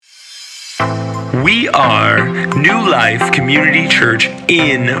We are New Life Community Church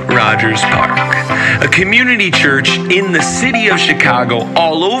in Rogers Park, a community church in the city of Chicago,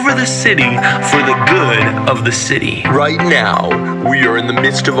 all over the city for the good of the city. Right now, we are in the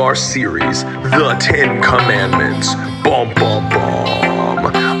midst of our series, The 10 Commandments. Bum, bum, bum.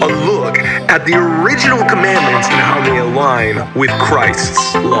 A look at the original commandments and how they align with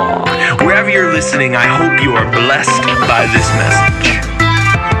Christ's law. Wherever you're listening, I hope you are blessed by this message.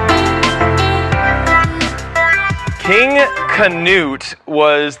 King Canute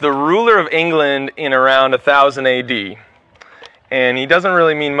was the ruler of England in around 1000 AD. And he doesn't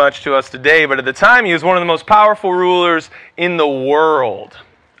really mean much to us today, but at the time he was one of the most powerful rulers in the world.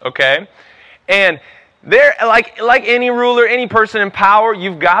 Okay? And there, like any ruler, any person in power,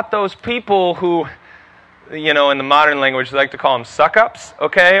 you've got those people who, you know, in the modern language, they like to call them suck-ups,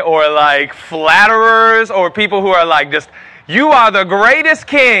 okay? Or like flatterers, or people who are like just, you are the greatest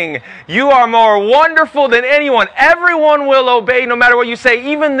king. You are more wonderful than anyone. Everyone will obey no matter what you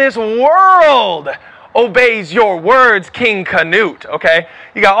say. Even this world obeys your words, King Canute, okay?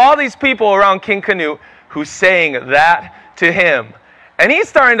 You got all these people around King Canute who's saying that to him. And he's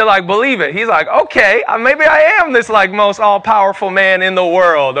starting to like believe it. He's like, okay, maybe I am this like most all-powerful man in the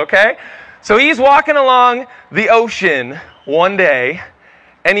world, okay? So he's walking along the ocean one day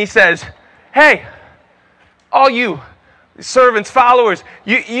and he says, hey, all you servants, followers,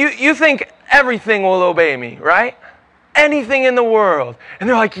 you think everything will obey me, right? Anything in the world. And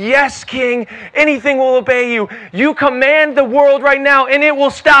they're like, yes, King, anything will obey you. You command the world right now and it will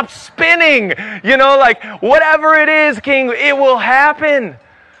stop spinning. You know, like whatever it is, King, it will happen.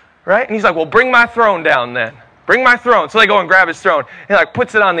 Right? And he's like, well, bring my throne down then. Bring my throne. So they go and grab his throne. He like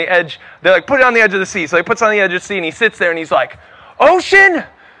puts it on the edge. They like put it on the edge of the sea. So he puts it on the edge of the sea and he sits there and he's like, ocean,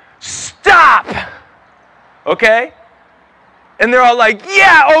 stop. Okay? And they're all like,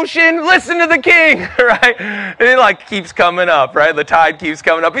 yeah, ocean, listen to the king, right? And it like keeps coming up, right? The tide keeps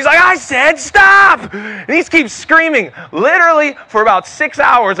coming up. He's like, I said stop! And he keeps screaming, literally for about 6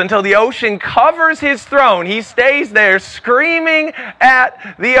 hours until the ocean covers his throne. He stays there screaming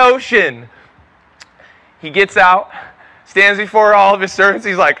at the ocean. He gets out, stands before all of his servants.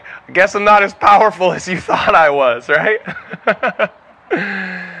 He's like, I guess I'm not as powerful as you thought I was, right?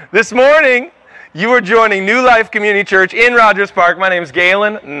 This morning, you are joining New Life Community Church in Rogers Park. My name is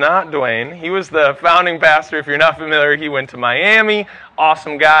Galen, not Dwayne. He was the founding pastor. If you're not familiar, he went to Miami.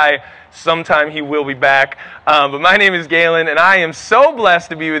 Awesome guy. Sometime he will be back. But my name is Galen, and I am so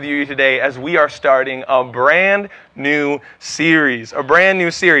blessed to be with you today as we are starting a brand new series.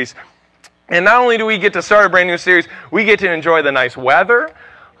 And not only do we get to start a brand new series, we get to enjoy the nice weather.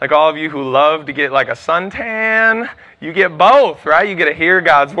 Like all of you who love to get like a suntan, you get both, right? You get to hear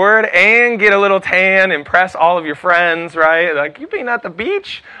God's word and get a little tan, impress all of your friends, right? Like, you been at the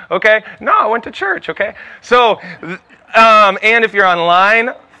beach? Okay. No, I went to church, okay? So, and if you're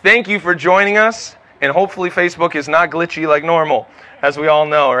online, thank you for joining us. And hopefully Facebook is not glitchy like normal, as we all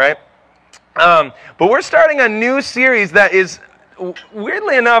know, right? But we're starting a new series that is,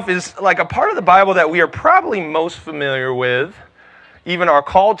 weirdly enough, is like a part of the Bible that we are probably most familiar with. Even our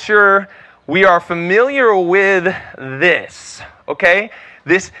culture, we are familiar with this, okay?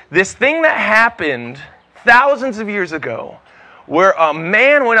 This thing that happened thousands of years ago, where a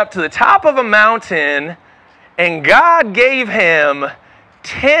man went up to the top of a mountain and God gave him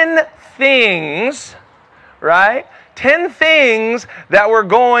 10 things, right? 10 things that were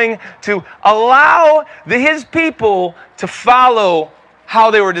going to allow his people to follow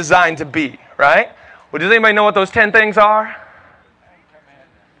how they were designed to be, right? Well, does anybody know what those 10 things are?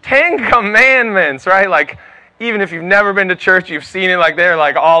 10 Commandments, right? Like, even if you've never been to church, you've seen it. Like, they're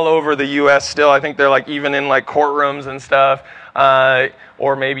like all over the U.S. still. I think they're like even in like courtrooms and stuff.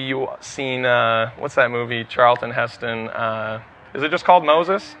 Or maybe you've seen, what's that movie? Charlton Heston. Is it just called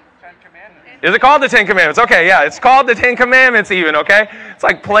Moses? 10 Commandments. Is it called the 10 Commandments? Okay, yeah, it's called the 10 Commandments even, okay? It's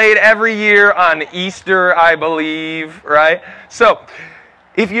like played every year on Easter, I believe, right? So,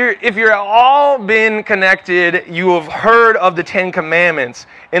 If you're all been connected, you have heard of the 10 Commandments.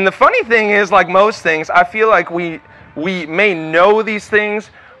 And the funny thing is, like most things, I feel like we may know these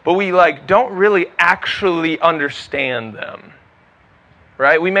things, but we like don't really actually understand them.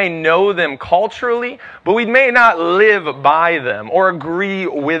 Right? We may know them culturally, but we may not live by them or agree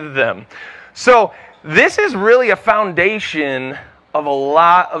with them. So this is really a foundation of a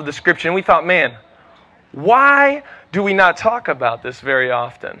lot of the scripture. And we thought, man, why do we not talk about this very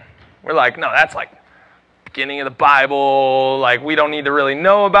often? We're like, no, that's like beginning of the Bible. Like, we don't need to really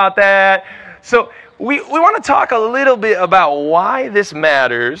know about that. So we want to talk a little bit about why this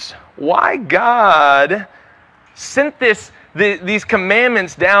matters, why God sent this these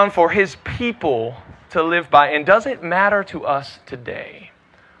commandments down for his people to live by. And does it matter to us today?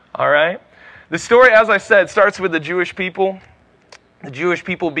 All right? The story, as I said, starts with the Jewish people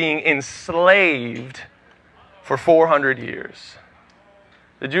being enslaved for 400 years.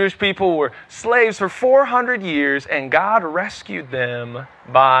 The Jewish people were slaves for 400 years, and God rescued them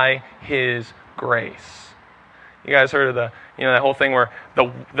by his grace. You guys heard of that whole thing where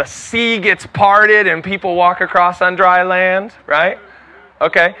the sea gets parted and people walk across on dry land, right?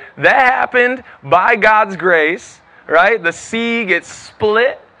 Okay, that happened by God's grace, right? The sea gets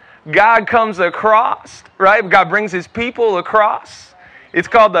split. God comes across, right? God brings his people across. It's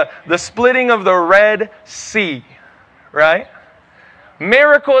called the splitting of the Red Sea, right?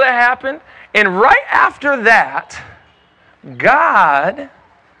 Miracle that happened. And right after that, God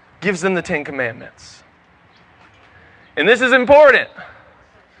gives them the 10 Commandments. And this is important.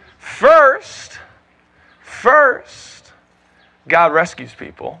 First, God rescues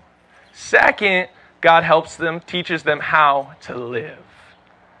people. Second, God helps them, teaches them how to live.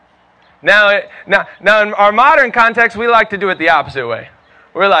 Now in our modern context, we like to do it the opposite way.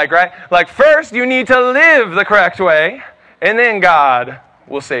 We're like, right? Like first you need to live the correct way, and then God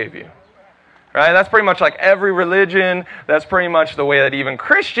will save you. Right? That's pretty much like every religion. That's pretty much the way that even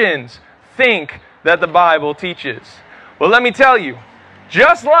Christians think that the Bible teaches. Well, let me tell you,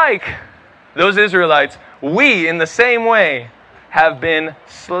 just like those Israelites, we, in the same way, have been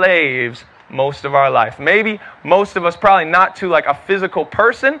slaves most of our life. Maybe most of us probably not to like a physical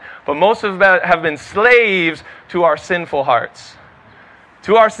person, but most of us have been slaves to our sinful hearts,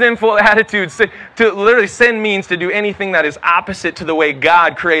 to our sinful attitudes. To literally, sin means to do anything that is opposite to the way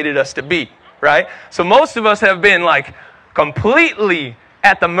God created us to be, right? So most of us have been like completely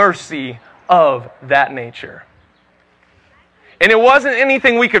at the mercy of that nature. And it wasn't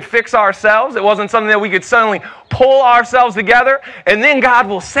anything we could fix ourselves. It wasn't something that we could suddenly pull ourselves together and then God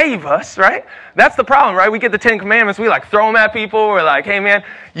will save us, right? That's the problem, right? We get the 10 Commandments. We like throw them at people. We're like, hey man,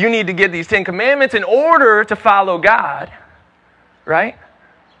 you need to get these 10 Commandments in order to follow God, right?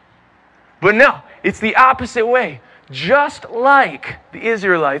 But no, it's the opposite way. Just like the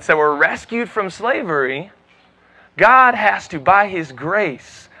Israelites that were rescued from slavery, God has to, by his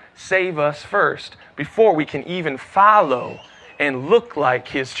grace, save us first before we can even follow and look like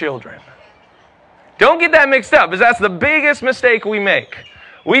his children. Don't get that mixed up, because that's the biggest mistake we make.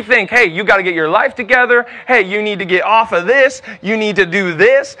 We think, hey, you got to get your life together. Hey, you need to get off of this. You need to do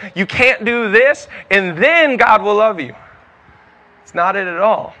this. You can't do this. And then God will love you. It's not it at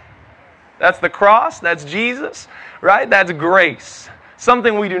all. That's the cross. That's Jesus, right? That's grace.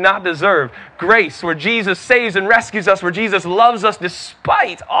 Something we do not deserve. Grace, where Jesus saves and rescues us, where Jesus loves us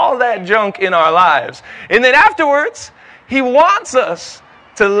despite all that junk in our lives. And then afterwards, he wants us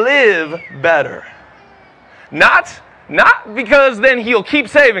to live better. Not because then he'll keep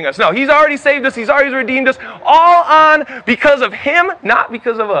saving us. No, he's already saved us. He's already redeemed us. All on because of him, not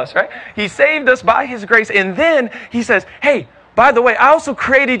because of us, right? He saved us by his grace. And then he says, hey, by the way, I also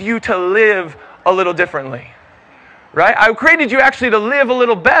created you to live a little differently, right? I created you actually to live a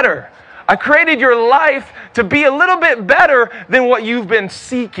little better. I created your life to be a little bit better than what you've been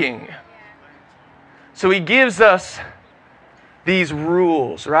seeking. So he gives us these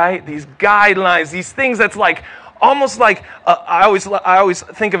rules, right? These guidelines, these things that's like almost like I always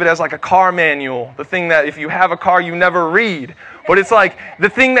think of it as like a car manual, the thing that if you have a car you never read, but it's like the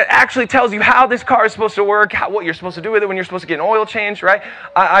thing that actually tells you how this car is supposed to work, what you're supposed to do with it when you're supposed to get an oil change, right?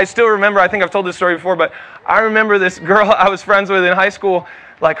 I still remember, I think I've told this story before, but I remember this girl I was friends with in high school.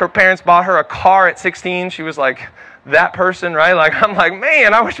 Like her parents bought her a car at 16. She was like that person, right? Like I'm like,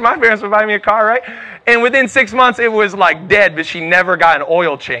 man, I wish my parents would buy me a car, right? And within 6 months it was like dead, but she never got an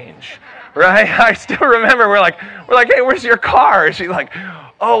oil change, right? I still remember we're like, hey, where's your car? And she's like,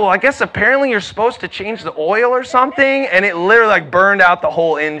 oh, I guess apparently you're supposed to change the oil or something, and it literally like burned out the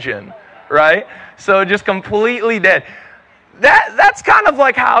whole engine, right? So just completely dead. That's kind of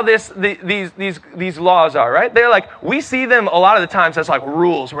like how these laws are, right? They're like, we see them a lot of the times as like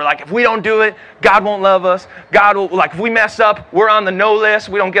rules. We're like, if we don't do it, God won't love us. God will, like, if we mess up, we're on the no list.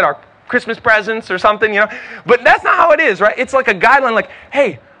 We don't get our Christmas presents or something, you know. But that's not how it is, right? It's like a guideline, like,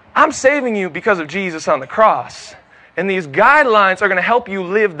 hey, I'm saving you because of Jesus on the cross. And these guidelines are going to help you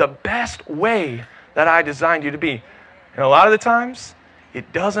live the best way that I designed you to be. And a lot of the times,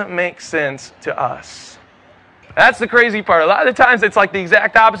 it doesn't make sense to us. That's the crazy part. A lot of the times it's like the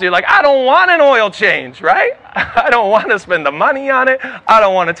exact opposite. You're like, I don't want an oil change, right? I don't want to spend the money on it. I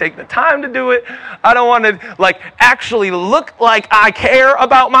don't want to take the time to do it. I don't want to like actually look like I care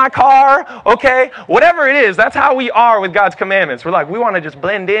about my car, okay? Whatever it is, that's how we are with God's commandments. We're like, we want to just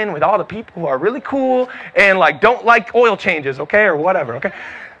blend in with all the people who are really cool and like don't like oil changes, okay? Or whatever, okay?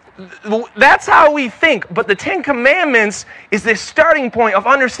 That's how we think. But the 10 Commandments is this starting point of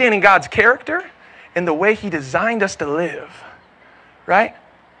understanding God's character and the way he designed us to live, right?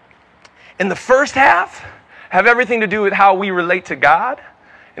 In the first half, have everything to do with how we relate to God.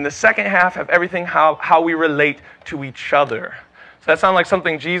 In the second half, have everything how we relate to each other. Does that sound like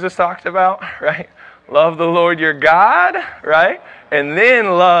something Jesus talked about, right? Love the Lord your God, right? And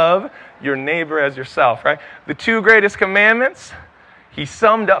then love your neighbor as yourself, right? The 2 greatest commandments, he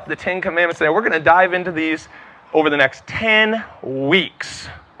summed up the 10 commandments there. We're going to dive into these over the next 10 weeks,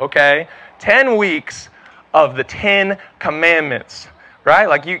 okay? 10 weeks of the 10 commandments, right?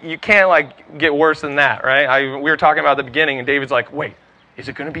 Like you can't like get worse than that, right? We were talking about at the beginning and David's like, wait, is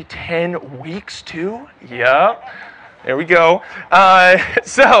it going to be 10 weeks too? Yeah, there we go.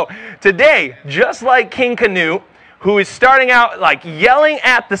 So today, just like King Canute, who is starting out like yelling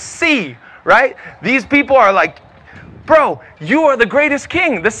at the sea, right? These people are like, bro, you are the greatest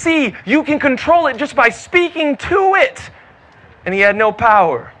king. The sea, you can control it just by speaking to it. And he had no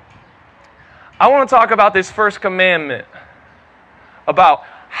power. I want to talk about this first commandment, about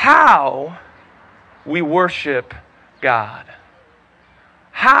how we worship God.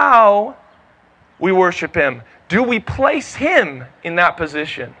 How we worship him. Do we place him in that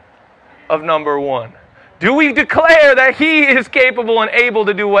position of number 1? Do we declare that he is capable and able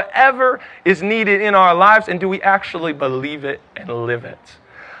to do whatever is needed in our lives? And do we actually believe it and live it?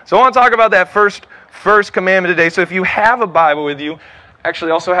 So I want to talk about that first commandment today. So if you have a Bible with you,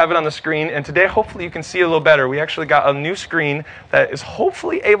 actually also have it on the screen. And today, hopefully you can see it a little better. We actually got a new screen that is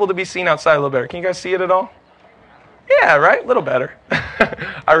hopefully able to be seen outside a little better. Can you guys see it at all? Yeah, right? A little better.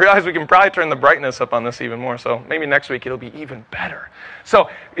 I realize we can probably turn the brightness up on this even more. So maybe next week it'll be even better. So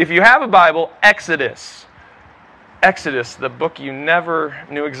if you have a Bible, Exodus, the book you never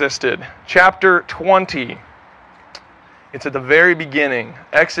knew existed. Chapter 20. It's at the very beginning.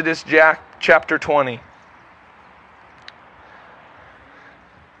 Exodus chapter 20.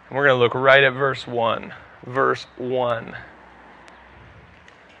 And we're going to look right at verse 1. Verse 1.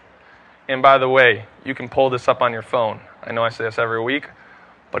 And by the way, you can pull this up on your phone. I know I say this every week,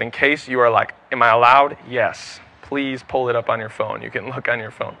 but in case you are like, am I allowed? Yes. Please pull it up on your phone. You can look on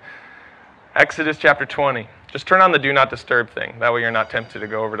your phone. Exodus chapter 20. Just turn on the do not disturb thing. That way you're not tempted to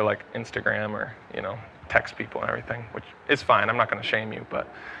go over to like Instagram or, text people and everything, which is fine. I'm not going to shame you, but,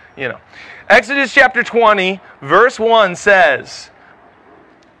 Exodus chapter 20, verse 1 says,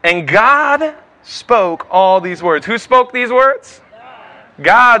 and God spoke all these words. Who spoke these words?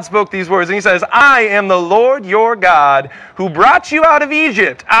 God spoke these words. And he says, I am the Lord your God who brought you out of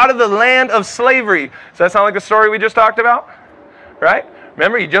Egypt, out of the land of slavery. Does that sound like the story we just talked about? Right?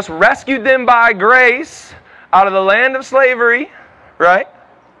 Remember, he just rescued them by grace out of the land of slavery. Right?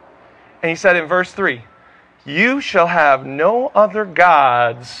 And he said in verse 3, you shall have no other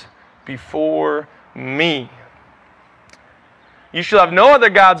gods before me. You shall have no other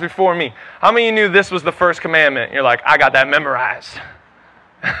gods before me. How many of you knew this was the first commandment? You're like, I got that memorized.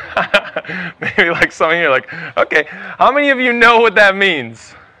 Maybe like some of you are like, okay. How many of you know what that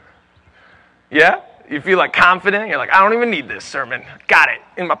means? Yeah? You feel like confident? You're like, I don't even need this sermon. Got it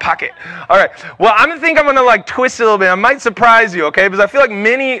in my pocket. All right. Well, I'm going to like twist it a little bit. I might surprise you, okay? Because I feel like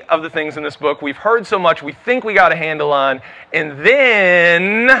many of the things in this book we've heard so much we think we got a handle on, and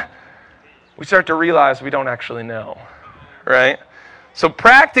then we start to realize we don't actually know. Right? So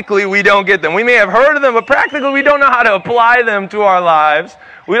practically we don't get them. We may have heard of them, but practically we don't know how to apply them to our lives.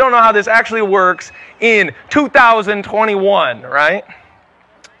 We don't know how this actually works in 2021, right?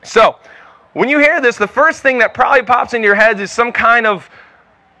 So when you hear this, the first thing that probably pops into your heads is some kind of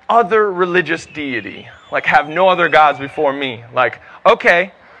other religious deity. Like have no other gods before me. Like,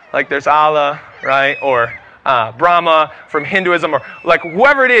 okay, like there's Allah, right? Or Brahma from Hinduism, or like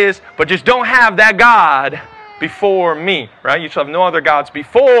whoever it is, but just don't have that God before me, right? You shall have no other gods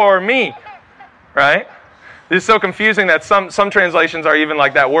before me, right? This is so confusing that some translations are even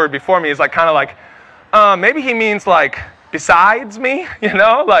like that word before me is like kind of like, maybe he means like besides me,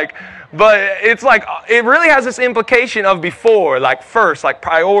 like, but it's like, it really has this implication of before, like first, like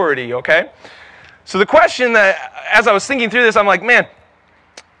priority, okay? So the question that, as I was thinking through this, I'm like, man,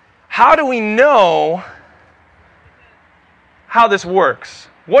 how do we know how this works.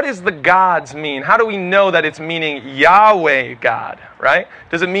 What does the gods mean? How do we know that it's meaning Yahweh God, right?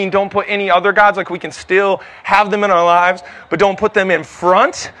 Does it mean don't put any other gods? Like we can still have them in our lives, but don't put them in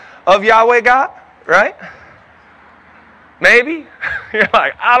front of Yahweh God, right? Maybe. You're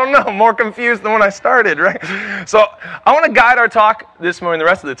like, I don't know, more confused than when I started, right? So I want to guide our talk this morning, the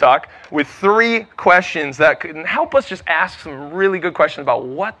rest of the talk, with 3 questions that can help us just ask some really good questions about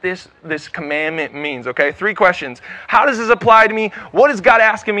what this commandment means, okay? 3 questions. How does this apply to me? What is God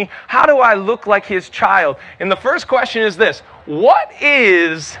asking me? How do I look like His child? And the first question is this: what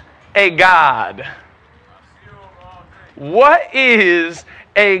is a God? What is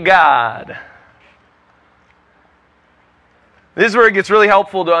a God? This is where it gets really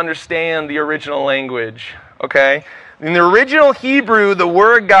helpful to understand the original language, okay? In the original Hebrew, the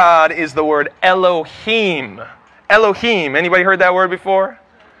word God is the word Elohim. Elohim. Anybody heard that word before?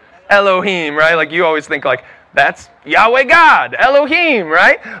 Elohim, right? Like you always think like, that's Yahweh God, Elohim,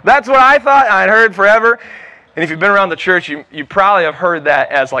 right? That's what I thought I'd heard forever. And if you've been around the church, you probably have heard that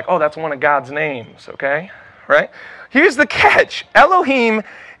as like, oh, that's one of God's names, okay? Right? Here's the catch. Elohim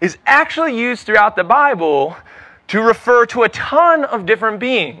is actually used throughout the Bible to refer to a ton of different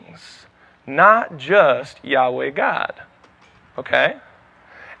beings, not just Yahweh God, okay?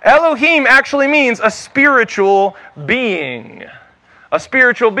 Elohim actually means a spiritual being. A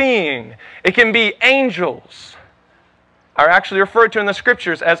spiritual being. It can be angels, are actually referred to in the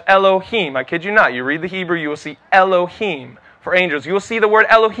scriptures as Elohim. I kid you not. You read the Hebrew, you will see Elohim for angels. You will see the word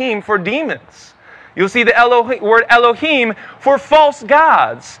Elohim for demons. You'll see the word Elohim for false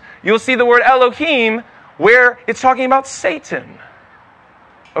gods. You'll see the word Elohim where it's talking about Satan.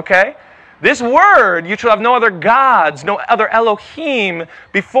 Okay? This word, you shall have no other gods, no other Elohim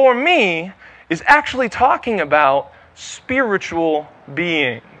before me, is actually talking about spiritual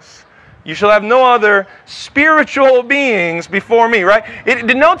beings. You shall have no other spiritual beings before me, right? It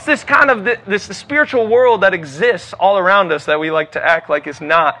denotes this kind of this spiritual world that exists all around us that we like to act like is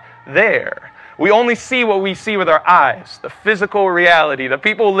not there. We only see what we see with our eyes, the physical reality. The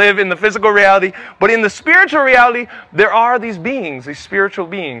people live in the physical reality, but in the spiritual reality, there are these beings, these spiritual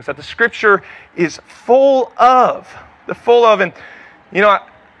beings that the Scripture is full of. And, you know,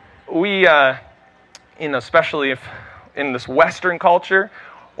 we, especially if in this Western culture,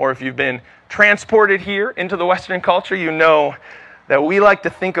 or if you've been transported here into the Western culture, you know that we like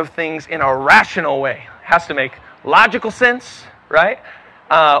to think of things in a rational way. It has to make logical sense, right?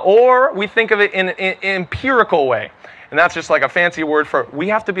 Or we think of it in an empirical way. And that's just like a fancy word for we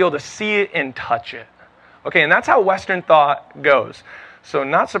have to be able to see it and touch it. Okay, and that's how Western thought goes. So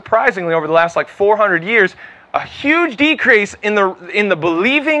not surprisingly, over the last 400 years, a huge decrease in the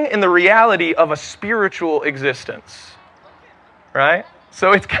believing in the reality of a spiritual existence. Right?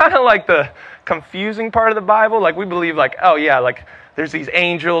 So it's kind of like the confusing part of the Bible. Like we believe oh yeah, there's these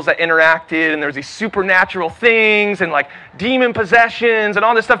angels that interacted and there's these supernatural things and demon possessions and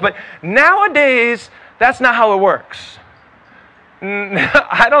all this stuff. But nowadays, that's not how it works.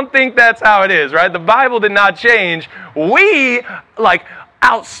 I don't think that's how it is, right? The Bible did not change. We,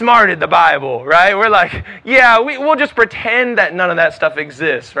 outsmarted the Bible, right? We're yeah, we'll just pretend that none of that stuff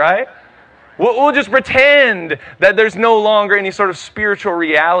exists, right? We'll just pretend that there's no longer any sort of spiritual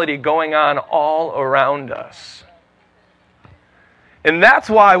reality going on all around us. And that's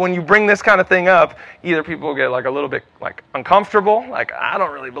why when you bring this kind of thing up, either people get a little bit uncomfortable, I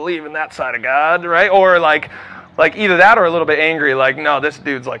don't really believe in that side of God, right? Or either that or a little bit angry, no, this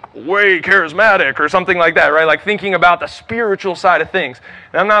dude's way charismatic or something like that, right? Thinking about the spiritual side of things.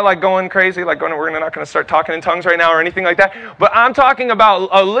 And I'm not going crazy, we're not going to start talking in tongues right now or anything like that. But I'm talking about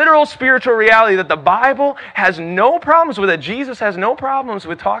a literal spiritual reality that the Bible has no problems with, that Jesus has no problems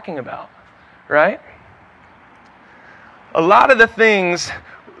with talking about, right? A lot of the things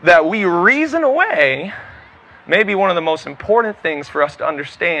that we reason away may be one of the most important things for us to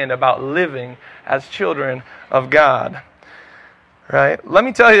understand about living as children of God. Right? Let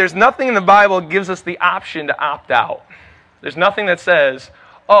me tell you, there's nothing in the Bible that gives us the option to opt out. There's nothing that says,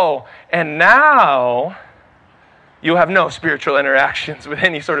 oh, and now you'll have no spiritual interactions with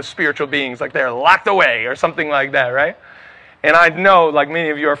any sort of spiritual beings, they're locked away or something like that, right? And I know, many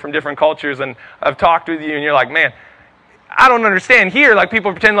of you are from different cultures, and I've talked with you, and you're man, I don't understand here,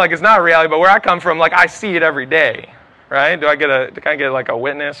 people pretend it's not a reality, but where I come from, I see it every day, right? Can I get a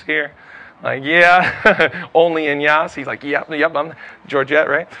witness here? Yeah, only in Yas. He's yep, I'm Georgette,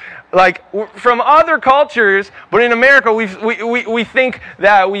 right? From other cultures, but in America, we think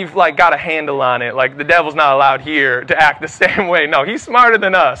that we've got a handle on it. The devil's not allowed here to act the same way. No, he's smarter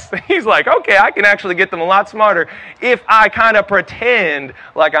than us. He's okay, I can actually get them a lot smarter if I kind of pretend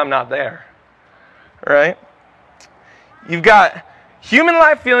like I'm not there, right? You've got human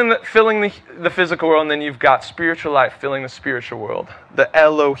life filling the physical world, and then you've got spiritual life filling the spiritual world. The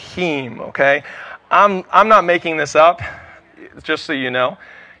Elohim, okay? I'm not making this up, just so you know.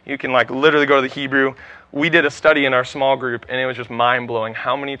 You can literally go to the Hebrew. We did a study in our small group, and it was just mind-blowing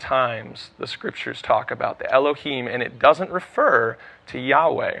how many times the scriptures talk about the Elohim, and it doesn't refer to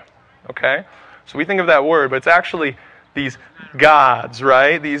Yahweh, okay? So we think of that word, but it's actually these gods,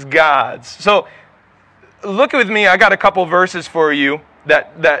 right? These gods. So look with me. I got a couple verses for you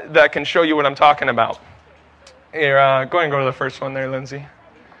that can show you what I'm talking about. Here, go ahead and go to the first one there, Lindsay.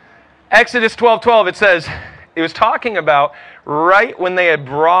 Exodus 12:12, it says, it was talking about right when they had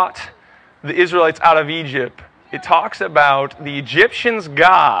brought the Israelites out of Egypt. It talks about the Egyptians'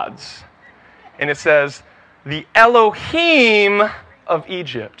 gods. And it says, the Elohim of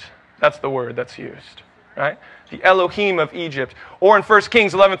Egypt. That's the word that's used, right? The Elohim of Egypt. Or in 1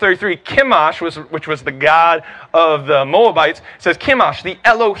 Kings 11:33, Chemosh, which was the god of the Moabites, it says Chemosh, the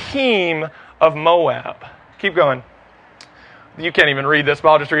Elohim of Moab. Keep going. You can't even read this, but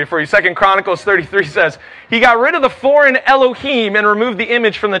I'll just read it for you. 2 Chronicles 33 says, he got rid of the foreign Elohim and removed the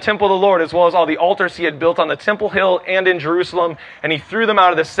image from the temple of the Lord, as well as all the altars he had built on the temple hill and in Jerusalem, and he threw them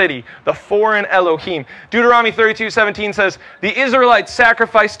out of the city, the foreign Elohim. Deuteronomy 32:17 says, the Israelites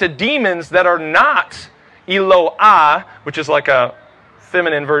sacrificed to demons that are not Eloah, which is like a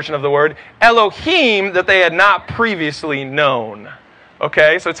feminine version of the word, Elohim that they had not previously known.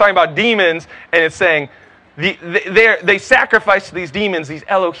 Okay, so it's talking about demons, and it's saying, they sacrificed to these demons, these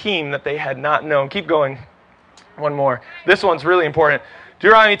Elohim that they had not known. Keep going. One more. This one's really important.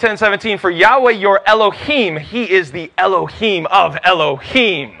 Deuteronomy 10:17, for Yahweh your Elohim, he is the Elohim of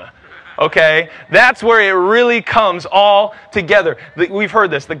Elohim. Okay? That's where it really comes all together. We've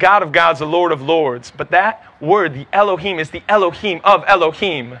heard this, the God of gods, the Lord of lords. But that word, the Elohim, is the Elohim of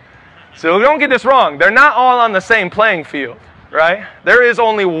Elohim. So don't get this wrong. They're not all on the same playing field, right? There is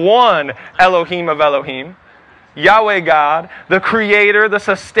only one Elohim of Elohim. Yahweh God, the creator, the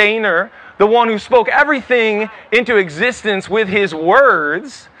sustainer, the one who spoke everything into existence with his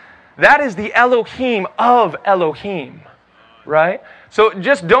words. That is the Elohim of Elohim, right? So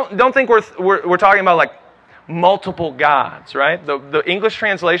just don't think we're talking about multiple gods, right? The English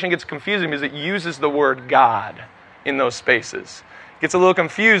translation gets confusing because it uses the word God in those spaces. It gets a little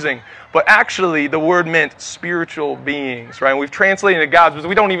confusing, but actually the word meant spiritual beings, right? And we've translated it gods because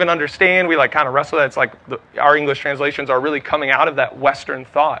we don't even understand. We kind of wrestle that. It's our English translations are really coming out of that Western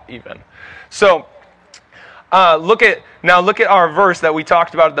thought even. So look at our verse that we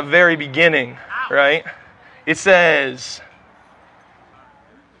talked about at the very beginning, right? It says,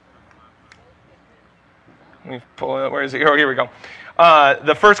 let me pull it up. Where is it? Oh, here we go.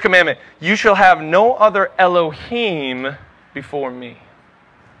 The first commandment, you shall have no other Elohim before me.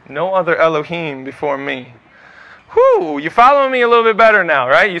 No other Elohim before me. Whew, you following me a little bit better now,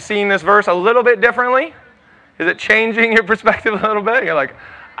 right? You seeing this verse a little bit differently? Is it changing your perspective a little bit? You're like,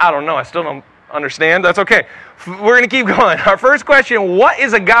 I don't know, I still don't understand. That's okay. We're going to keep going. Our first question, what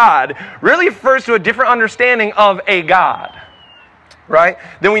is a God, really refers to a different understanding of a God, right?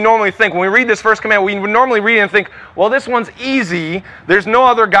 Than we normally think. When we read this first command, we would normally read it and think, well, this one's easy. There's no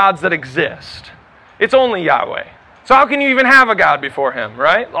other gods that exist. It's only Yahweh. So how can you even have a God before him,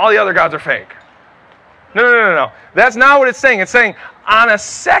 right? All the other gods are fake. No. That's not what it's saying. It's saying, on a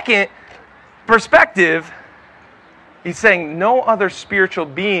second perspective, he's saying, no other spiritual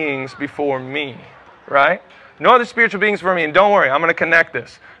beings before me, right? No other spiritual beings before me. And don't worry, I'm going to connect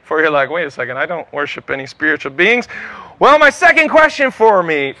this. Before you're like, wait a second, I don't worship any spiritual beings. Well, my second question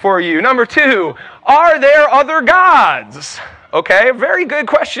for you, number 2, are there other gods? Okay, very good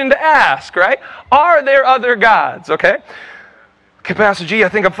question to ask, right? Are there other gods? Okay, Pastor G, I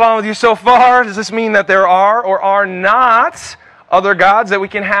think I'm following with you so far. Does this mean that there are or are not other gods that we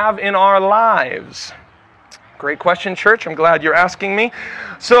can have in our lives? Great question, church. I'm glad you're asking me.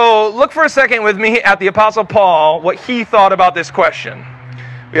 So look for a second with me at the Apostle Paul, what he thought about this question.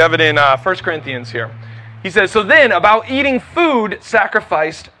 We have it in 1 Corinthians here. He says, so then about eating food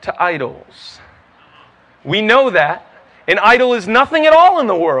sacrificed to idols. We know that an idol is nothing at all in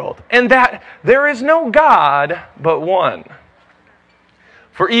the world, and that there is no God but one.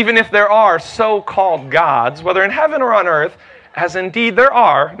 For even if there are so-called gods, whether in heaven or on earth, as indeed there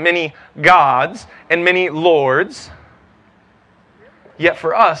are many gods and many lords, yet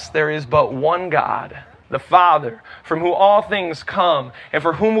for us there is but one God, the Father, from whom all things come, and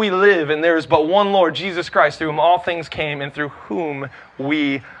for whom we live, and there is but one Lord, Jesus Christ, through whom all things came, and through whom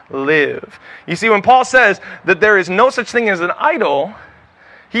we live. You see, when Paul says that there is no such thing as an idol,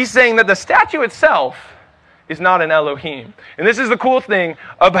 he's saying that the statue itself is not an Elohim. And this is the cool thing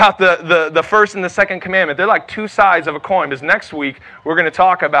about the first and the second commandment. They're like two sides of a coin, because next week we're going to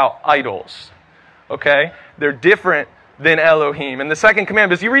talk about idols. Okay? They're different than Elohim. And the second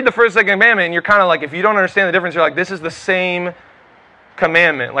commandment, as you read the first and second commandment, and you're kind of like, if you don't understand the difference, you're like, this is the same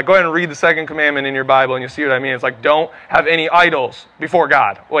commandment. Like, go ahead and read the second commandment in your Bible, and you'll see what I mean. It's like, don't have any idols before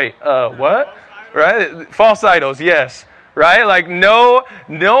God. Wait, what? Right? False idols, yes. Right? Like, no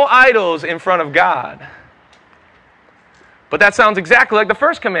idols in front of God. But that sounds exactly like the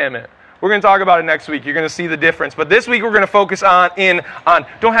first commandment. We're going to talk about it next week. You're going to see the difference. But this week we're going to focus on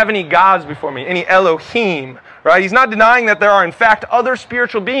don't have any gods before me, any Elohim. Right? He's not denying that there are, in fact, other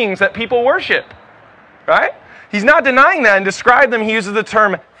spiritual beings that people worship. Right? He's not denying that. And to describe them, he uses the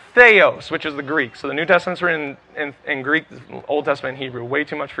term theos, which is the Greek. So the New Testament's written in Greek, the Old Testament in Hebrew. Way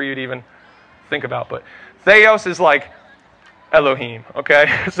too much for you to even think about. But theos is like Elohim, okay?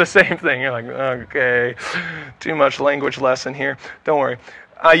 It's the same thing. You're like, okay, too much language lesson here. Don't worry.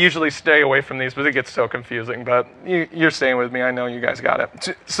 I usually stay away from these, but it gets so confusing. But you're staying with me. I know you guys got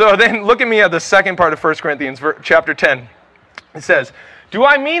it. So then look at me at the second part of 1 Corinthians, chapter 10. It says, do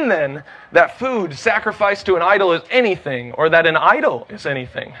I mean then that food sacrificed to an idol is anything, or that an idol is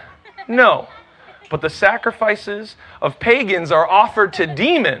anything? No. But the sacrifices of pagans are offered to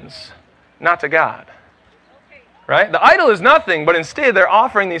demons, not to God. Right? The idol is nothing, but instead they're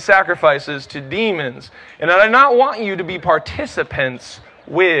offering these sacrifices to demons. And I do not want you to be participants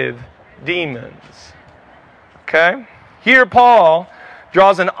with demons. Okay? Here Paul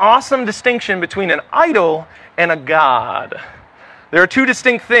draws an awesome distinction between an idol and a god. There are two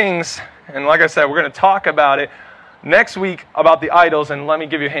distinct things, and like I said, we're going to talk about it next week about the idols, and let me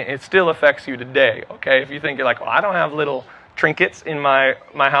give you a hint, it still affects you today. Okay? If you think you're like, well, I don't have little trinkets in my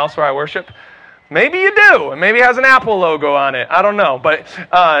house where I worship, maybe you do, and maybe it has an Apple logo on it. I don't know, but,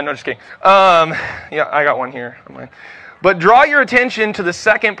 no, just kidding. Yeah, I got one here. But draw your attention to the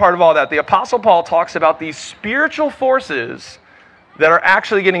second part of all that. The Apostle Paul talks about these spiritual forces that are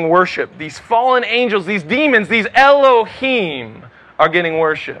actually getting worshipped. These fallen angels, these demons, these Elohim are getting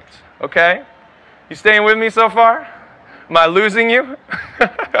worshipped. Okay? You staying with me so far? Am I losing you?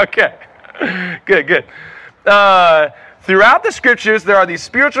 Okay. Good. Throughout the scriptures, there are these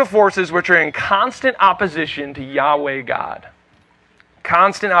spiritual forces which are in constant opposition to Yahweh God.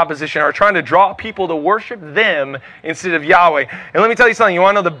 Constant opposition, are trying to draw people to worship them instead of Yahweh. And let me tell you something, you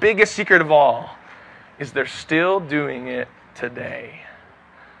want to know the biggest secret of all? Is they're still doing it today.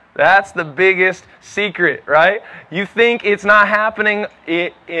 That's the biggest secret, right? You think it's not happening,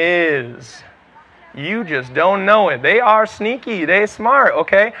 it is. You just don't know it. They are sneaky. They're smart,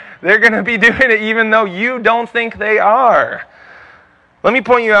 okay? They're going to be doing it even though you don't think they are. Let me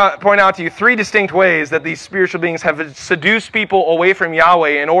point out to you three distinct ways that these spiritual beings have seduced people away from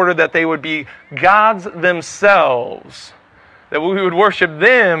Yahweh in order that they would be gods themselves. That we would worship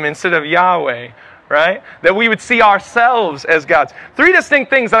them instead of Yahweh, right? That we would see ourselves as gods. Three distinct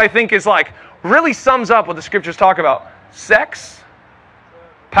things that I think is like really sums up what the scriptures talk about. Sex,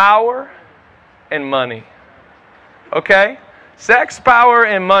 power, and money. Okay? Sex, power,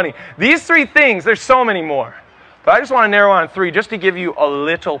 and money. These three things, there's so many more. But I just want to narrow on three just to give you a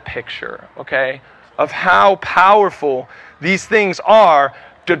little picture, okay, of how powerful these things are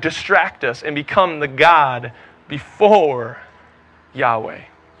to distract us and become the God before Yahweh.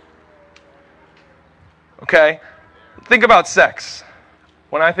 Okay? Think about sex.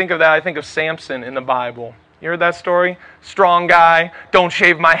 When I think of that, I think of Samson in the Bible. You heard that story? Strong guy, don't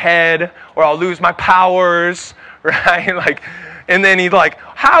shave my head or I'll lose my powers, right? And then he's like,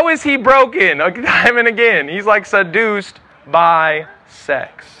 how is he broken? Time and again. He's like seduced by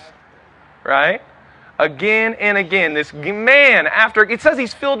sex, right? Again and again. This man, after, it says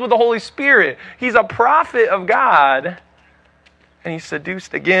he's filled with the Holy Spirit. He's a prophet of God. And he's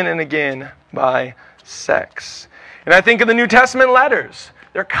seduced again and again by sex. And I think of the New Testament letters.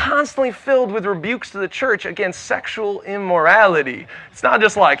 They're constantly filled with rebukes to the church against sexual immorality. It's not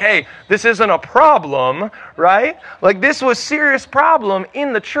just like, hey, this isn't a problem, right? Like this was a serious problem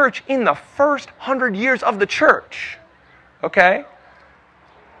in the church in the first 100 years of the church. Okay?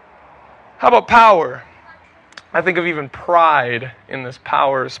 How about power? I think of even pride in this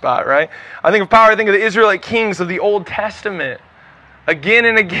power spot, right? I think of power, I think of the Israelite kings of the Old Testament. Again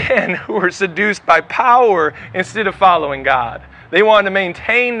and again, who were seduced by power instead of following God. They wanted to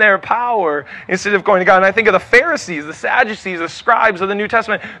maintain their power instead of going to God. And I think of the Pharisees, the Sadducees, the scribes of the New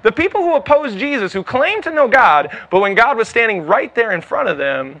Testament, the people who opposed Jesus, who claimed to know God, but when God was standing right there in front of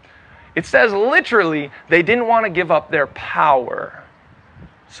them, it says literally they didn't want to give up their power.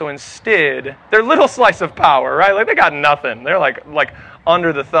 So instead, their little slice of power, right? Like they got nothing. They're like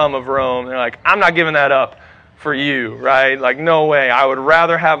under the thumb of Rome. They're like, I'm not giving that up. for you, right? Like, no way. I would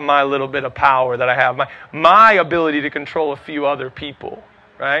rather have my little bit of power that I have, my ability to control a few other people,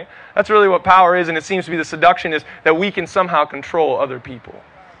 right? That's really what power is, and it seems to be the seduction is that we can somehow control other people.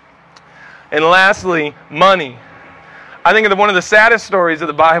 And lastly, money. I think one of the saddest stories of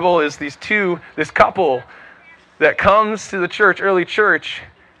the Bible is this couple that comes to the church, early church,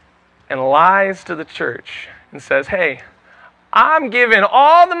 and lies to the church and says, hey, I'm giving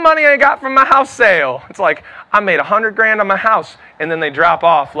all the money I got from my house sale. It's like, I made $100,000 on my house, and then they drop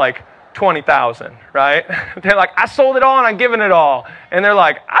off like $20,000, right? They're like, I sold it all and I'm giving it all. And they're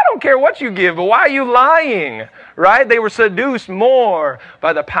like, I don't care what you give, but why are you lying, right? They were seduced more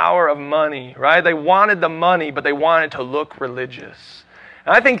by the power of money, right? They wanted the money, but they wanted to look religious.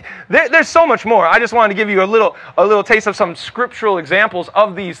 And I think there's so much more. I just wanted to give you a little taste of some scriptural examples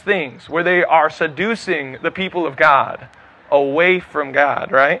of these things where they are seducing the people of God away from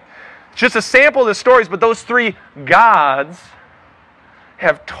God, right? Just a sample of the stories, but those three gods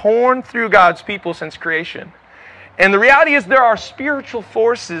have torn through God's people since creation. And the reality is there are spiritual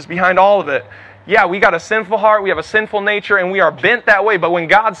forces behind all of it. Yeah, we got a sinful heart, we have a sinful nature, and we are bent that way. But when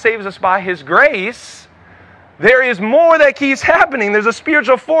God saves us by His grace, there is more that keeps happening. There's a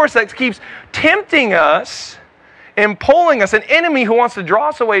spiritual force that keeps tempting us and pulling us, an enemy who wants to draw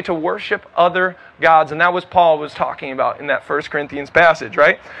us away to worship other gods. And that was Paul was talking about in that 1 Corinthians passage,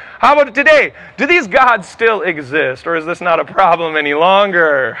 right? How about today? Do these gods still exist, or is this not a problem any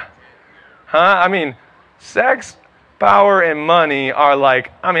longer? I mean, sex, power, and money are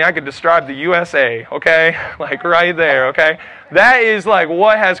like, I could describe the USA, okay? Like right there, okay? That is like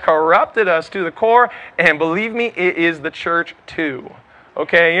what has corrupted us to the core, and believe me, it is the church too.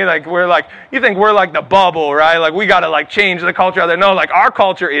 Okay, you think we're like the bubble, right? Like we gotta like change the culture out there. No, like our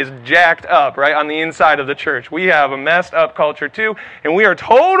culture is jacked up, right? On the inside of the church. We have a messed up culture too, and we are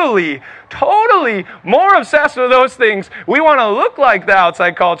totally more obsessed with those things. We want to look like the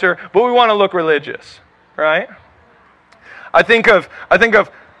outside culture, but we want to look religious, right? I think of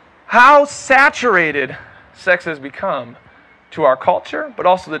how saturated sex has become to our culture, but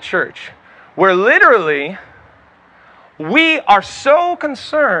also the church, where literally we are so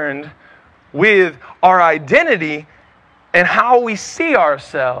concerned with our identity and how we see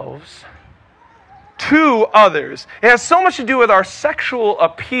ourselves to others. It has so much to do with our sexual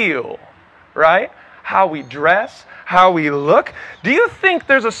appeal, right? How we dress, how we look. Do you think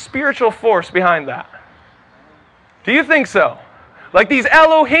there's a spiritual force behind that? Do you think so? Like these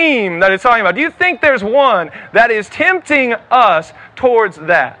Elohim that it's talking about. Do you think there's one that is tempting us towards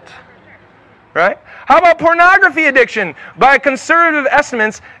that? Right? How about pornography addiction? By conservative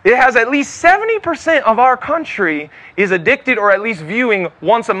estimates, it has at least 70% of our country is addicted or at least viewing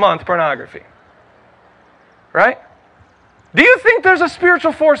once a month pornography. Right? Do you think there's a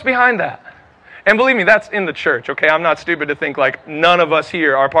spiritual force behind that? And believe me, that's in the church, okay? I'm not stupid to think like none of us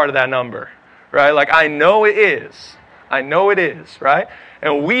here are part of that number. Right? Like I know it is. I know it is, right?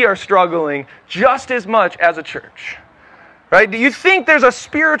 And we are struggling just as much as a church. Right? Do you think there's a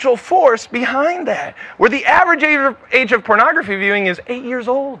spiritual force behind that? Where the average age of pornography viewing is 8 years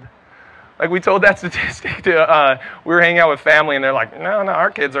old. Like we told that statistic to, we were hanging out with family and they're like, no,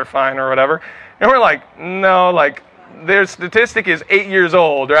 our kids are fine or whatever. And we're like, no, like their statistic is 8 years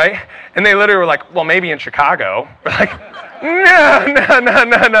old, right? And they literally were like, well, maybe in Chicago. We're like, no.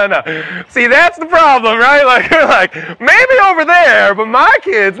 See, that's the problem, right? Like maybe over there, but my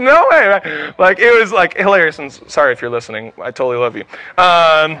kids, no way. Right? Like it was like hilarious. And sorry if you're listening, I totally love you.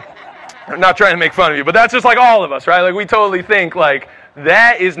 I'm not trying to make fun of you, but that's just like all of us, right? Like we totally think like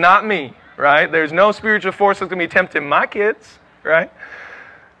that is not me, right? There's no spiritual force that's gonna be tempting my kids, right?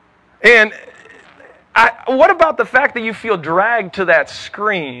 And what about the fact that you feel dragged to that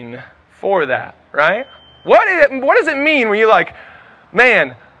screen for that, right? What does it mean when you're like,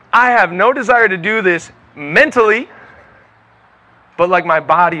 man, I have no desire to do this mentally, but like my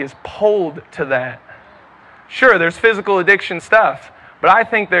body is pulled to that? Sure, there's physical addiction stuff, but I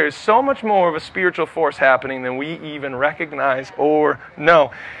think there's so much more of a spiritual force happening than we even recognize or know.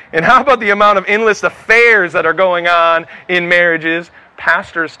 And how about the amount of endless affairs that are going on in marriages?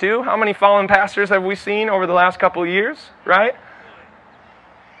 Pastors too. How many fallen pastors have we seen over the last couple of years, right?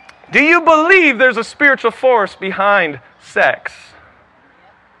 Do you believe there's a spiritual force behind sex?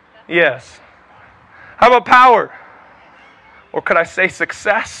 Yes. How about power? Or could I say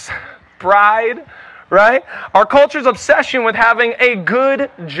success? Pride? Right? Our culture's obsession with having a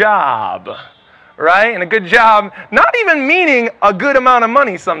good job. Right? And a good job, not even meaning a good amount of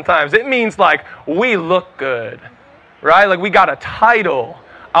money sometimes. It means like we look good. Right? Like we got a title.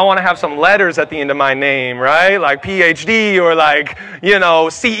 I want to have some letters at the end of my name, right? Like PhD or like,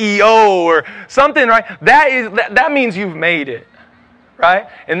 CEO or something, right? That means you've made it, right?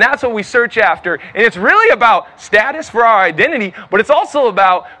 And that's what we search after. And it's really about status for our identity, but it's also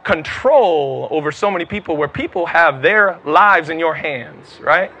about control over so many people, where people have their lives in your hands,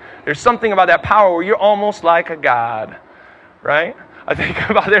 right? There's something about that power where you're almost like a god, right? I think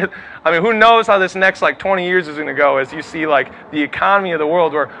about it. Who knows how this next 20 years is going to go, as you see the economy of the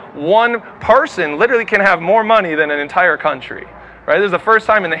world, where one person literally can have more money than an entire country, right? This is the first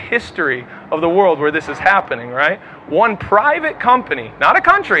time in the history of the world where this is happening, right? One private company, not a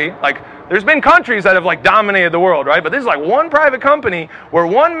country, there's been countries that have dominated the world, right? But this is one private company where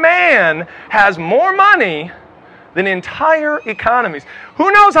one man has more money than entire economies.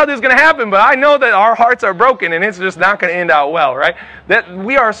 Who knows how this is going to happen, but I know that our hearts are broken and it's just not going to end out well, right? That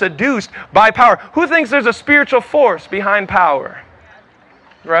we are seduced by power. Who thinks there's a spiritual force behind power?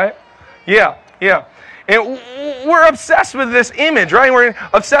 Right? Yeah. And we're obsessed with this image, right? We're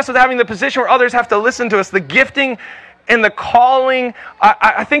obsessed with having the position where others have to listen to us, the gifting and the calling.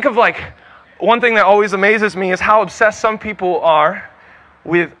 I think of one thing that always amazes me is how obsessed some people are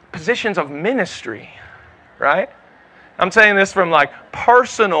with positions of ministry, right? I'm saying this from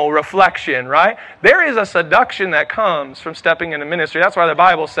personal reflection, right? There is a seduction that comes from stepping into ministry. That's why the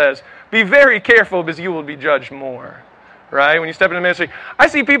Bible says, be very careful because you will be judged more, right? When you step into ministry. I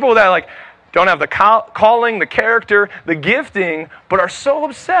see people that don't have the calling, the character, the gifting, but are so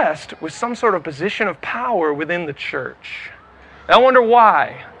obsessed with some sort of position of power within the church. And I wonder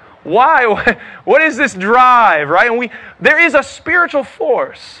why. Why? What is this drive, right? And there is a spiritual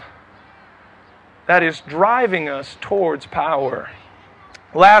force that is driving us towards power.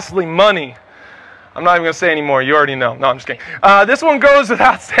 Lastly, money. I'm not even going to say anymore. You already know. No, I'm just kidding. This one goes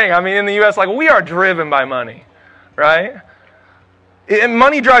without saying. In the U.S., we are driven by money, right? And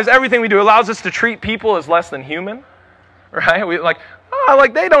money drives everything we do. It allows us to treat people as less than human,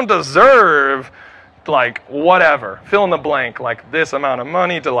 right? They don't deserve, whatever. Fill in the blank, this amount of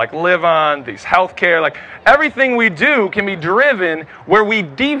money to, live on, these health care. Everything we do can be driven where we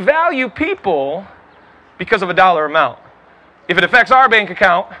devalue people because of a dollar amount. If it affects our bank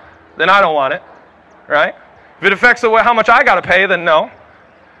account, then I don't want it, right? If it affects how much I got to pay, then no.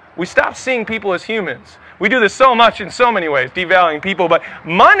 We stop seeing people as humans. We do this so much in so many ways, devaluing people, but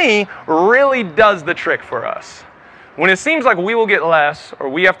money really does the trick for us. When it seems like we will get less, or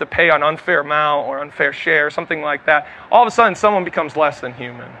we have to pay an unfair amount or unfair share, something like that, all of a sudden someone becomes less than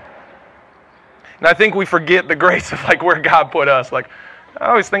human. And I think we forget the grace of where God put us. I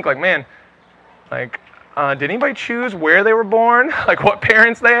always think man, did anybody choose where they were born? What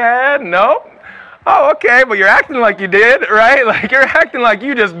parents they had? No? Oh, okay, but you're acting like you did, right? You're acting like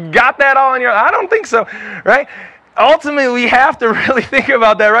you just got that all in your... I don't think so, right? Ultimately, we have to really think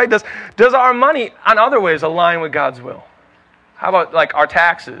about that, right? Does our money, on other ways, align with God's will? How about, our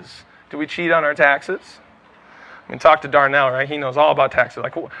taxes? Do we cheat on our taxes? Talk to Darnell, right? He knows all about taxes.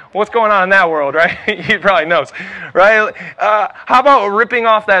 What's going on in that world, right? He probably knows, right? How about ripping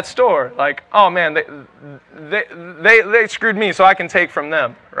off that store? Oh, man, they screwed me, so I can take from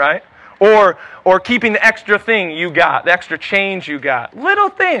them, right? Or keeping the extra thing you got, the extra change you got. Little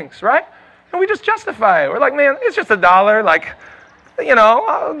things, right? And we just justify it. We're man, it's just $1.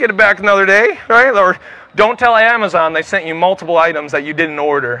 I'll get it back another day, right? Or don't tell Amazon they sent you multiple items that you didn't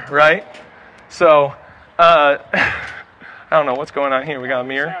order, right? So, I don't know what's going on here. We got a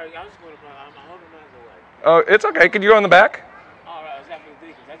mirror. Sorry, I was going to I'm holding mine away. Oh, it's okay. Could you go in the back? All right, I was having to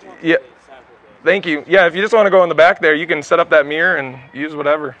think. I just want to Yeah. Thank you. Yeah, if you just want to go in the back there, you can set up that mirror and use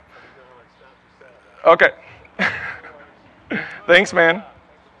whatever. Okay. Thanks, man.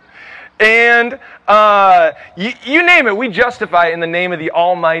 And you name it, we justify it in the name of the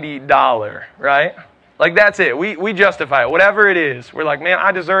almighty dollar, right? That's it. We justify it. Whatever it is. We're man,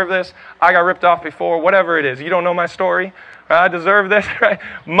 I deserve this. I got ripped off before. Whatever it is. You don't know my story. I deserve this, right?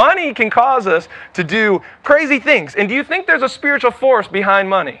 Money can cause us to do crazy things. And do you think there's a spiritual force behind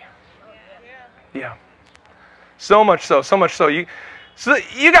money? Yeah. So much so. So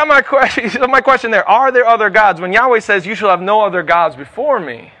you got my question. My question there. Are there other gods? When Yahweh says, you shall have no other gods before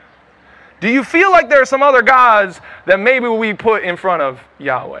me, do you feel like there are some other gods that maybe we put in front of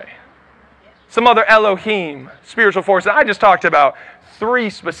Yahweh? Some other Elohim, spiritual force. I just talked about 3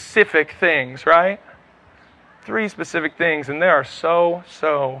 specific things, right? 3 specific things, and there are so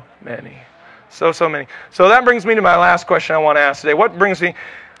many. So many. So that brings me to my last question I want to ask today.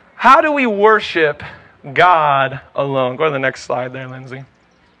 How do we worship God alone? Go to the next slide there, Lindsay.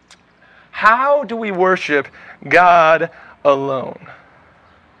 How do we worship God alone?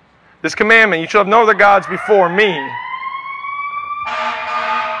 This commandment, you shall have no other gods before me.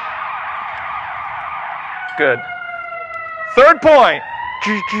 good. Third point.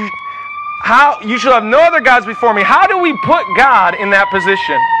 How you shall have no other gods before me. How do we put God in that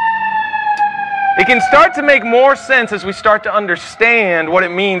position? It can start to make more sense as we start to understand what it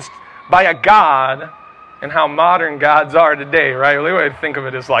means by a God and how modern gods are today, right? The way I think of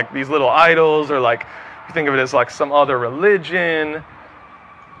it is like these little idols, or like you think of it as like some other religion.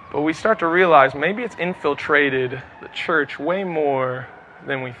 But we start to realize maybe it's infiltrated the church way more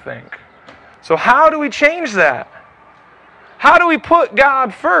than we think. So how do we change that? How do we put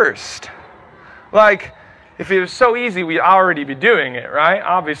God first? Like, if it was so easy, we'd already be doing it, right?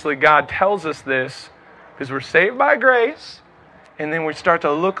 Obviously, God tells us this because we're saved by grace, and then we start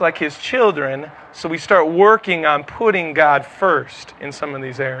to look like His children, so we start working on putting God first in some of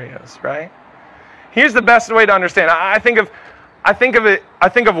these areas, right? Here's the best way to understand. I think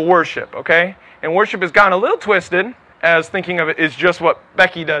of worship, okay? And worship has gotten a little twisted as thinking of it is just what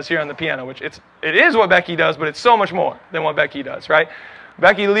Becky does here on the piano, which it is what Becky does, but it's so much more than what Becky does, right?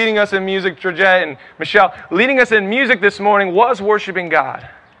 Becky leading us in music, Georgette and Michelle leading us in music this morning was worshiping God.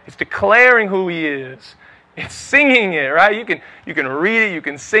 It's declaring who He is. It's singing it, right? You can read it, you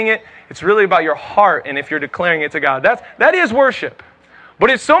can sing it. It's really about your heart, and if you're declaring it to God. That is worship. But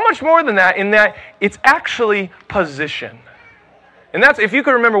it's so much more than that, in that it's actually position. And that's, if you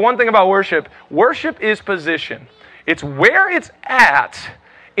can remember one thing about worship is position. It's where it's at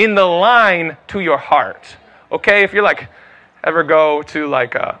in the line to your heart. Okay, if you're like, ever go to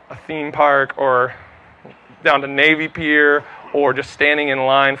like a theme park or down to Navy Pier or just standing in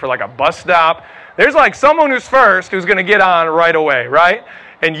line for like a bus stop, there's like someone who's first who's going to get on right away, right?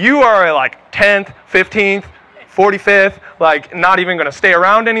 And you are like 10th, 15th, 45th, like not even going to stay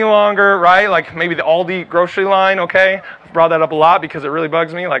around any longer, right? Like maybe the Aldi grocery line, okay? I've brought that up a lot because it really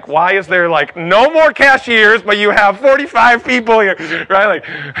bugs me. Like, why is there like no more cashiers, but you have 45 people here, right?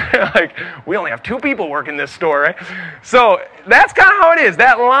 Like we only have 2 people working this store, right? So that's kind of how it is.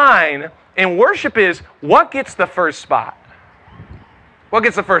 That line in worship is what gets the first spot. What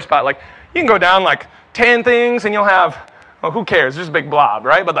gets the first spot? Like you can go down like 10 things and you'll have, well, who cares? There's a big blob,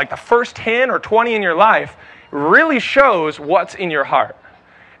 right? But like the first 10 or 20 in your life really shows what's in your heart.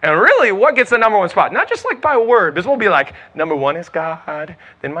 And really, what gets the number one spot? Not just like by word, because we'll be like, number 1 is God,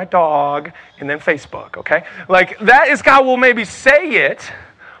 then my dog, and then Facebook, okay? Like, that is God will maybe say it,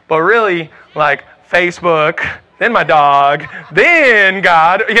 but really, like, Facebook, then my dog, then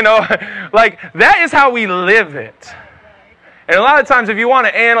God, you know? Like, that is how we live it. And a lot of times, if you want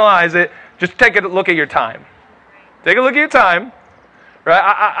to analyze it, just take a look at your time. Take a look at your time,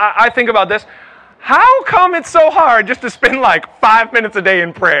 right? I think about this. How come it's so hard just to spend like 5 minutes a day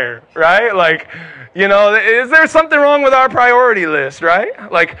in prayer, right? Like, you know, is there something wrong with our priority list,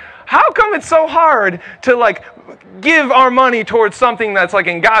 right? Like, how come it's so hard to like give our money towards something that's like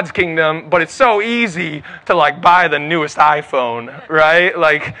in God's kingdom, but it's so easy to like buy the newest iPhone, right?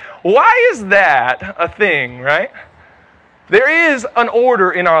 Like, why is that a thing, right? There is an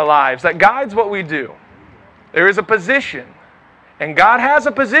order in our lives that guides what we do. There is a position, and God has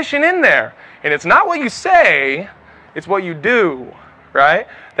a position in there. And it's not what you say, it's what you do, right?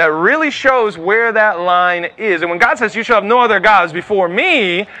 That really shows where that line is. And when God says, you shall have no other gods before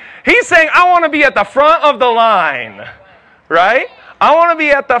me, He's saying, I want to be at the front of the line, right? I want to be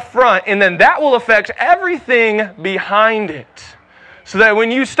at the front, and then that will affect everything behind it. So that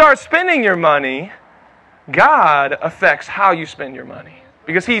when you start spending your money, God affects how you spend your money.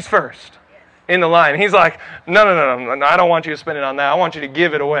 Because He's first in the line. He's like, no, I don't want you to spend it on that. I want you to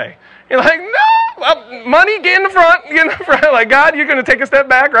give it away. You're like, no, money, get in the front. Like, God, you're going to take a step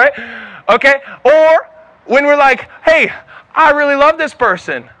back, right? Okay. Or when we're like, hey, I really love this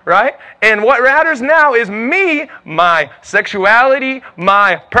person, right? And what matters now is me, my sexuality,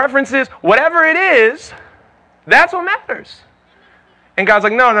 my preferences, whatever it is, that's what matters. And God's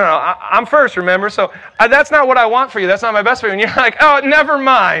like, no, I'm first, remember? So that's not what I want for you. That's not my best for you. And you're like, oh, never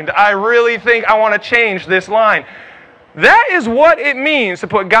mind. I really think I want to change this line. That is what it means to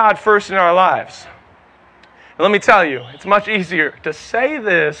put God first in our lives. And let me tell you, it's much easier to say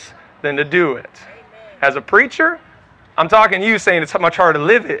this than to do it. As a preacher, I'm talking to you saying it's much harder to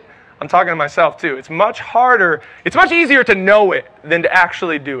live it. I'm talking to myself too. It's much harder, it's much easier to know it than to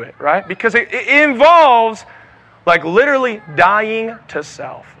actually do it, right? Because it involves like literally dying to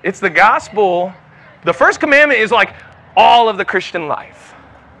self. It's the gospel. The first commandment is like all of the Christian life,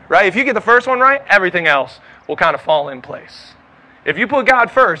 right? If you get the first one right, everything else will kind of fall in place. If you put God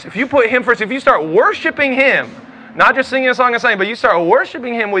first, if you put Him first, if you start worshiping Him, not just singing a song and saying, but you start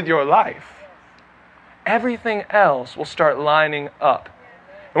worshiping Him with your life, everything else will start lining up.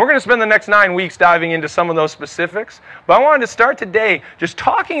 And we're going to spend the next 9 weeks diving into some of those specifics. But I wanted to start today just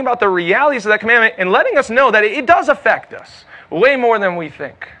talking about the realities of that commandment and letting us know that it does affect us way more than we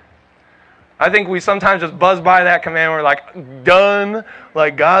think. I think we sometimes just buzz by that commandment. We're like, done.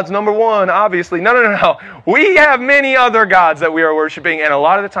 Like, God's number one, obviously. No. We have many other gods that we are worshiping, and a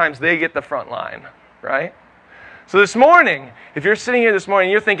lot of the times they get the front line, right? So this morning, if you're sitting here this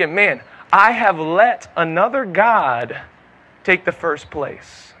morning, you're thinking, man, I have let another God take the first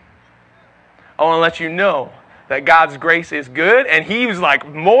place. I want to let you know that God's grace is good, and He's like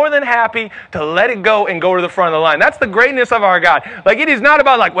more than happy to let it go and go to the front of the line. That's the greatness of our God. Like, it is not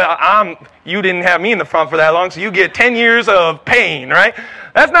about like, well, you didn't have me in the front for that long, so you get 10 years of pain, right?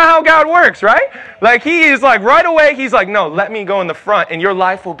 That's not how God works, right? Like, He is like right away, He's like, no, let me go in the front, and your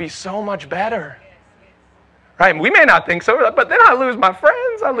life will be so much better. Right? We may not think so, but then I lose my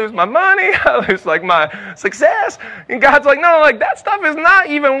friends, I lose my money, I lose like my success. And God's like, no, like that stuff is not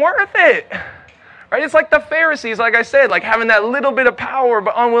even worth it. Right? It's like the Pharisees, like I said, like having that little bit of power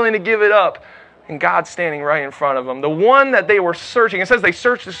but unwilling to give it up. And God's standing right in front of them. The one that they were searching. It says they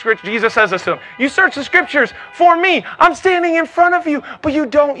searched the scriptures. Jesus says this to them. You search the scriptures for me. I'm standing in front of you, but you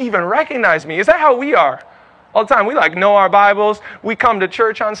don't even recognize me. Is that how we are? All the time. We like know our Bibles. We come to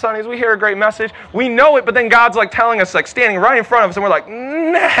church on Sundays. We hear a great message. We know it, but then God's like telling us, like standing right in front of us, and we're like,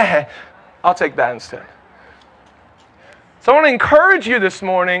 nah, I'll take that instead. So I want to encourage you this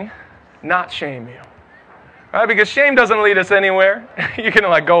morning, not shame you. Right? Because shame doesn't lead us anywhere. You can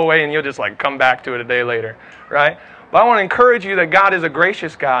like go away and you'll just like come back to it a day later. Right? But I want to encourage you that God is a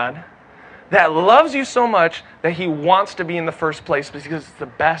gracious God that loves you so much that He wants to be in the first place because it's the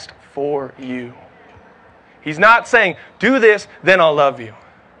best for you. He's not saying, do this, then I'll love you.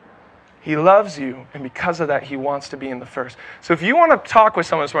 He loves you, and because of that, He wants to be in the first. So if you want to talk with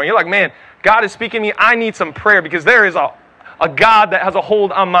someone this morning, you're like, man, God is speaking to me, I need some prayer because there is a God that has a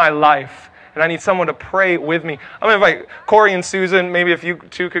hold on my life, and I need someone to pray with me. I'm going to invite Corey and Susan, maybe if you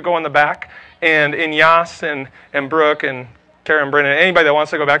two could go in the back, and Yas and Brooke and Kara and Brennan, anybody that wants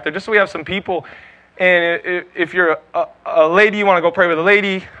to go back there, just so we have some people. And if you're a lady, you want to go pray with a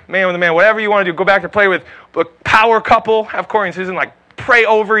lady, man with a man, whatever you want to do, go back and play with a power couple, have Corey and Susan like pray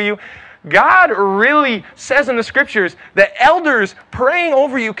over you. God really says in the scriptures that elders praying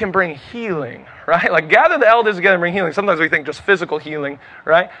over you can bring healing, right? Like gather the elders together and bring healing. Sometimes we think just physical healing,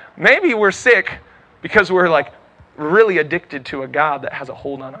 right? Maybe we're sick because we're like really addicted to a God that has a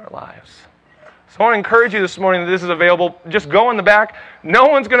hold on our lives. So I want to encourage you this morning that this is available. Just go in the back. No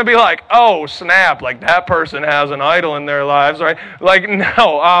one's going to be like, oh, snap, like that person has an idol in their lives, right? Like,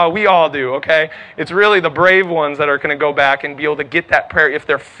 no, we all do, okay? It's really the brave ones that are going to go back and be able to get that prayer if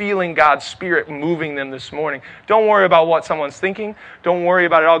they're feeling God's Spirit moving them this morning. Don't worry about what someone's thinking. Don't worry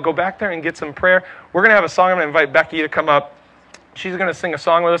about it all. Go back there and get some prayer. We're going to have a song. I'm going to invite Becky to come up. She's going to sing a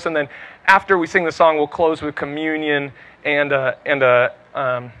song with us, and then after we sing the song, we'll close with communion and a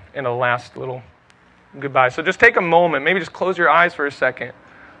last little goodbye. So just take a moment. Maybe just close your eyes for a second.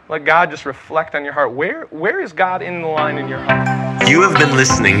 Let God just reflect on your heart. Where is God in the line in your heart? You have been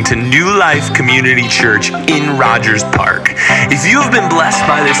listening to New Life Community Church in Rogers Park. If you have been blessed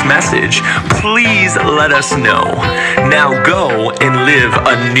by this message, please let us know. Now go and live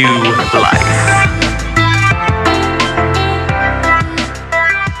a new life.